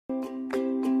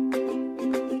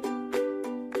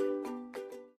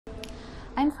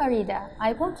I'm Farida.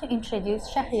 I want to introduce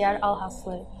Shahriyar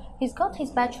Alkhasli. He's got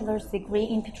his bachelor's degree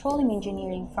in petroleum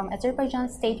engineering from Azerbaijan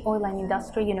State Oil and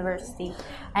Industry University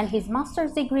and his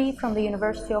master's degree from the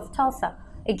University of Tulsa,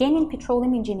 again in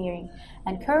petroleum engineering,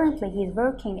 and currently he is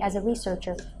working as a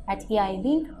researcher at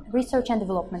eiLink Research and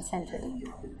Development Center.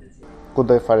 Good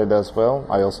day, Farida, as well.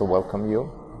 I also welcome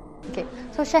you. Okay,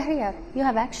 so Shahriyar, you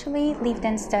have actually lived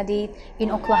and studied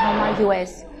in Oklahoma,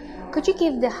 US. Could you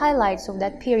give the highlights of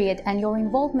that period and your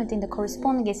involvement in the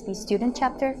corresponding SP student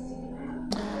chapter?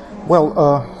 Well,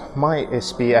 my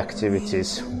SP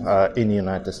activities in the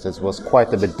United States was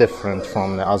quite a bit different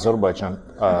from the Azerbaijan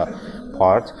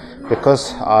part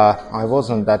because I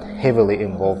wasn't that heavily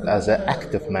involved as an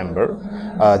active member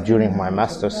during my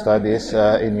master's studies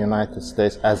in the United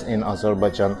States as in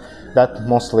Azerbaijan. That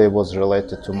mostly was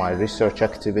related to my research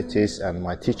activities and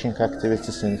my teaching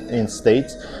activities in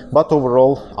States. But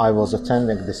overall, I was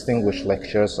attending distinguished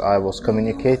lectures. I was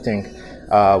communicating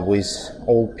with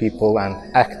all people and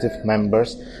active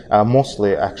members,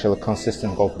 mostly actually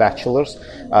consisting of bachelors.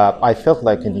 I felt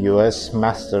like in the US,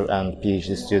 master and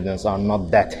PhD students are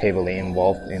not that heavily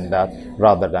involved in that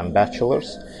rather than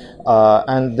bachelors.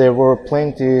 And there were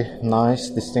plenty nice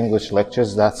distinguished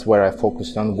lectures. That's where I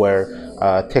focused on, where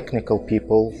technical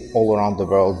people all around the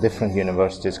world, different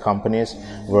universities, companies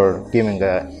were giving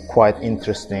quite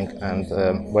interesting and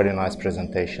very nice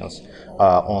presentations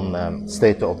on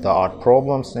state-of-the-art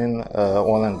problems in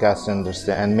oil and gas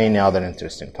industry and many other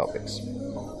interesting topics.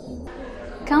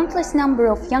 Countless number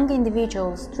of young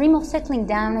individuals dream of settling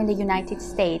down in the United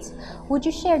States. Would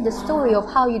you share the story of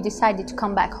how you decided to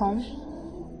come back home?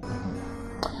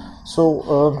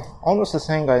 So, honestly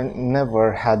saying, I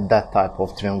never had that type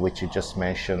of dream which you just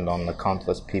mentioned on the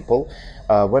countless people.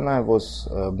 When I was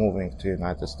moving to the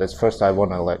United States, first I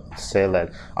want to say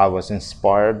that I was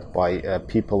inspired by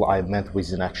people I met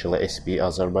within actually SP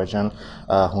Azerbaijan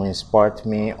who inspired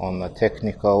me on the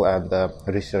technical and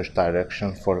research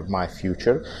direction for my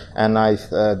future. And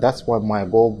that's what my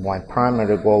goal, my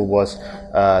primary goal was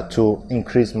to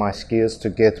increase my skills, to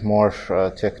get more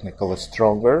technically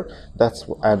stronger.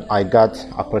 And I got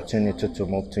opportunity to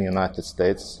move to United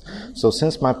States. So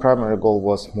since my primary goal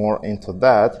was more into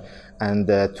that, and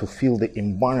to feel the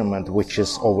environment which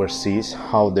is overseas,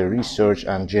 how the research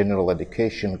and general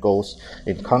education goes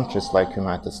in countries like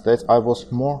United States, I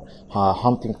was more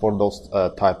hunting for those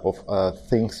type of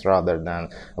things rather than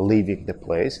leaving the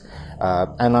place.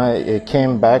 And I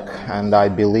came back, and I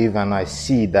believe and I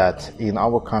see that in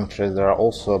our country there are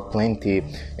also plenty,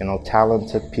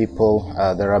 talented people.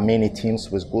 There are many teams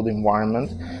with good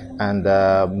environment, and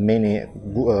many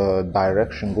good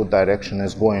direction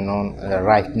is going on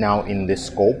right now in this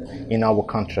scope in our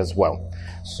country as well.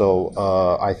 So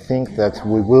I think that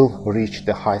we will reach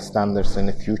the high standards in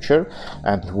the future,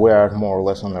 and we are more or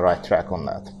less on the right track on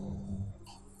that.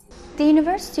 The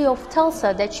University of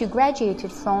Tulsa that you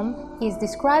graduated from is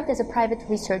described as a private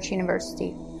research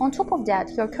university. On top of that,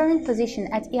 your current position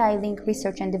at eiLink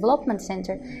Research and Development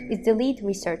Center is the lead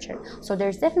researcher, so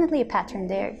there's definitely a pattern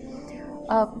there.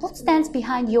 What stands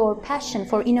behind your passion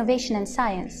for innovation and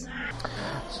science?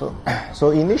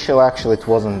 So initially, actually, it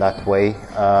wasn't that way.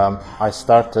 I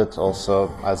started also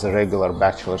as a regular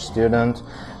bachelor student.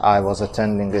 I was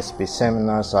attending SP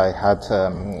seminars. I had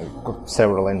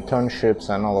several internships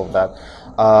and all of that,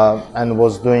 and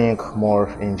was doing more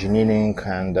engineering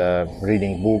and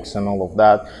reading books and all of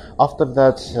that. After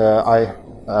that,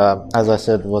 as I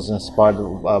said, was inspired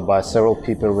by several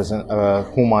people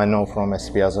whom I know from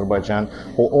SP Azerbaijan,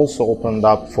 who also opened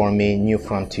up for me new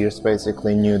frontiers,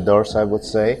 basically new doors, I would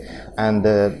say, and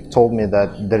told me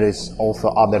that there is also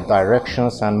other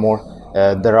directions and more.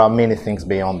 There are many things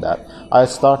beyond that. I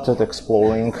started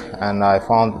exploring, and I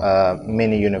found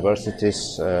many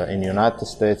universities in the United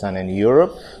States and in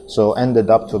Europe, so ended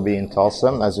up to be in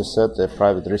Tulsa. As you said, the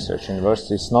private research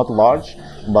university is not large,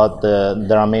 but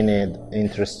there are many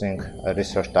interesting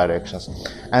research directions.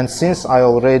 And since I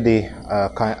already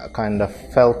kind of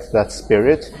felt that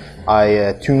spirit,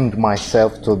 I tuned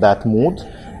myself to that mood.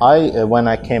 When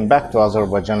I came back to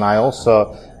Azerbaijan, I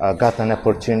also got an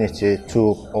opportunity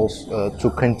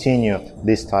to continue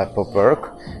this type of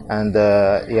work, and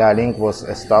eiLink was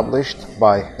established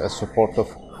by support of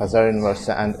Hazar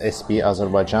University and SP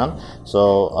Azerbaijan.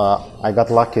 So I got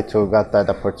lucky to get that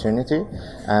opportunity,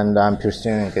 and I'm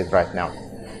pursuing it right now.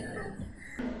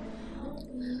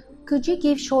 Could you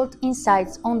give short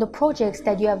insights on the projects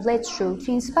that you have led through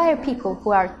to inspire people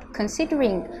who are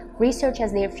considering research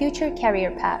as their future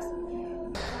career path?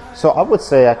 So I would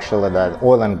say actually that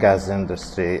oil and gas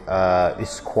industry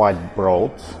is quite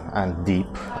broad and deep.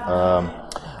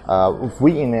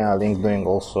 We in eiLink doing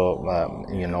also,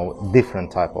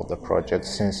 different type of the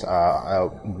projects, since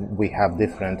we have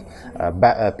different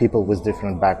people with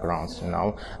different backgrounds,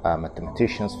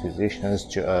 mathematicians,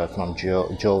 physicians, from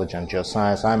geology and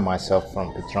geoscience. I myself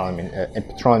from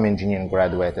petroleum engineering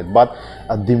graduated. But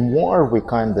the more we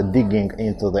kind of digging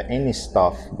into any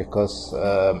stuff, because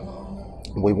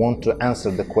we want to answer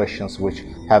the questions which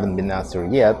haven't been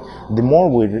answered yet, the more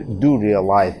we do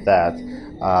realize that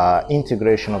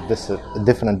integration of this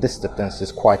different disciplines is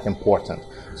quite important.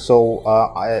 So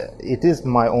it is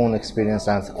my own experience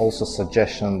and also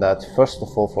suggestion that first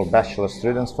of all, for bachelor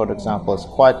students, for example, it's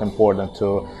quite important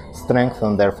to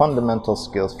strengthen their fundamental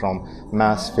skills from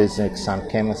math, physics and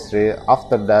chemistry.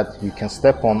 After that, you can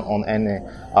step on any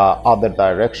other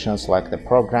directions like the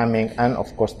programming and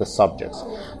of course the subjects.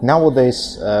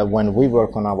 Nowadays, when we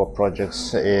work on our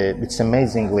projects, it's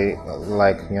amazingly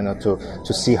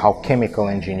to see how chemical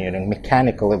engineering,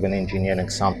 mechanical even engineering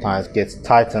sometimes gets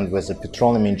tightened with the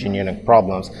petroleum engineering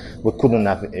problems we couldn't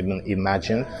have even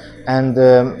imagined. And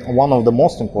one of the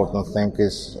most important things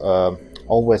is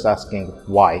always asking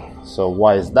why. So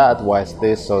why is that? Why is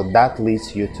this? So that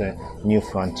leads you to new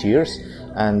frontiers.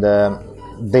 And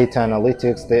data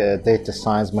analytics, data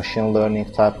science, machine learning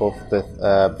type of the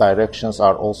directions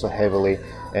are also heavily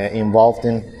involved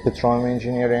in petroleum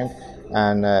engineering,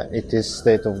 and it is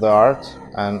state of the art.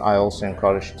 And I also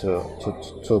encourage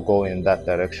to go in that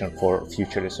direction for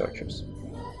future researchers.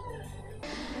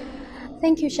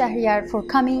 Thank you, Shahriyar, for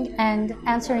coming and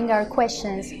answering our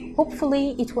questions.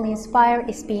 Hopefully, it will inspire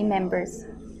SPE members.